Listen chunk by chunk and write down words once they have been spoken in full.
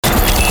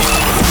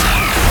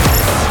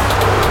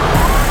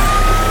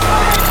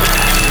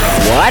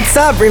What's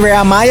up,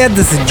 Rivera Maya?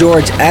 This is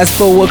George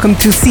Espo. Welcome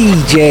to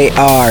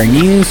CJR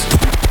News.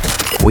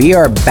 We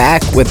are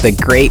back with the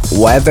great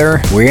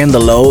weather. We're in the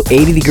low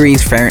 80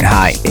 degrees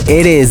Fahrenheit.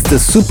 It is the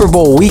Super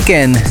Bowl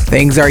weekend.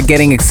 Things are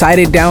getting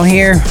excited down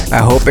here. I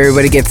hope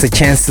everybody gets a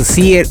chance to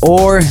see it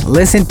or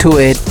listen to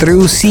it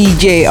through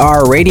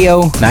CJR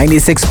Radio,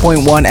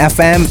 96.1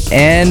 FM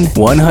and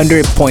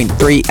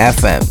 100.3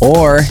 FM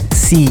or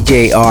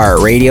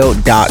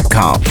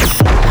CJRradio.com.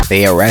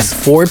 They arrest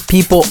 4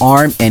 people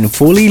armed and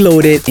fully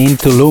loaded in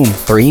Tulum.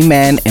 3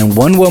 men and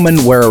 1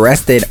 woman were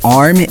arrested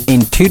armed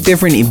in 2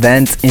 different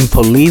events in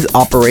police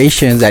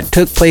operations that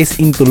took place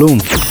in Tulum.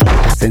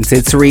 Since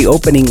its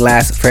reopening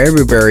last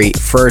February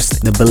 1st,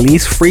 the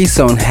Belize-free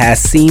zone has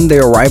seen the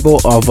arrival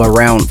of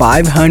around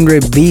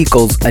 500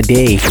 vehicles a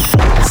day.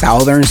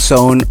 Southern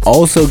zone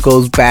also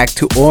goes back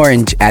to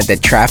orange at the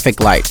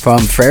traffic light. From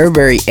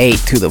February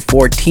 8th to the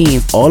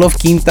 14th, all of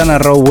Quintana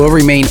Roo will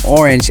remain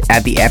orange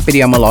at the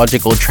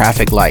epidemiological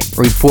traffic light,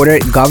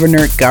 reported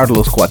Governor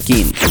Carlos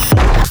Joaquin.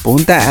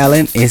 Punta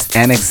Allen is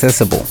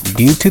inaccessible.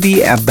 Due to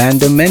the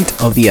abandonment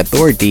of the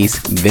authorities,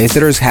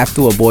 visitors have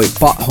to avoid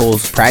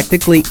potholes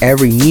practically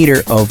every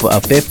meter of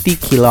a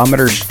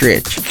 50-kilometer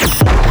stretch.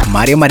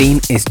 Mario Marin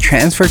is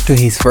transferred to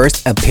his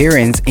first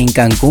appearance in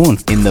Cancun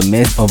in the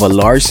midst of a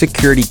large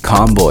security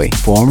convoy.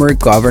 Former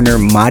Governor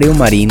Mario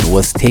Marin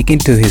was taken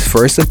to his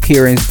first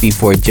appearance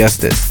before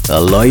justice. The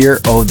lawyer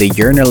of the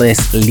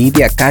journalist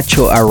Lydia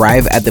Cacho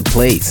arrived at the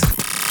place.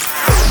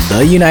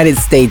 The United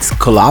States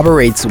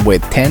collaborates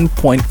with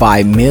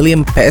 10.5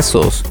 million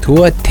pesos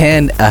to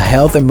attend a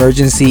health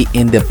emergency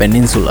in the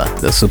peninsula.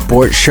 The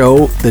support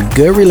show the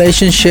good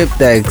relationship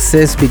that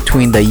exists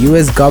between the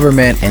U.S.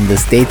 government and the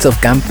states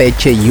of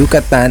Campeche,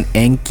 Yucatan,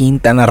 and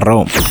Quintana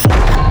Roo.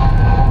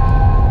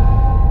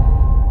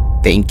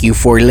 Thank you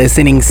for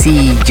listening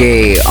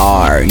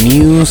CJR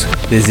News.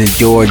 This is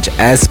George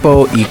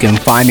Espo. You can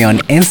find me on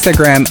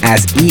Instagram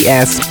as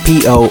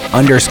ESPO_MX.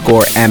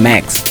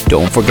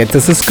 Don't forget to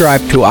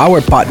subscribe to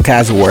our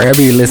podcast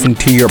wherever you listen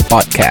to your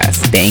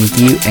podcast. Thank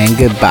you and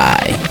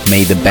goodbye.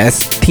 May the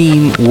best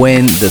team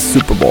win the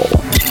Super Bowl.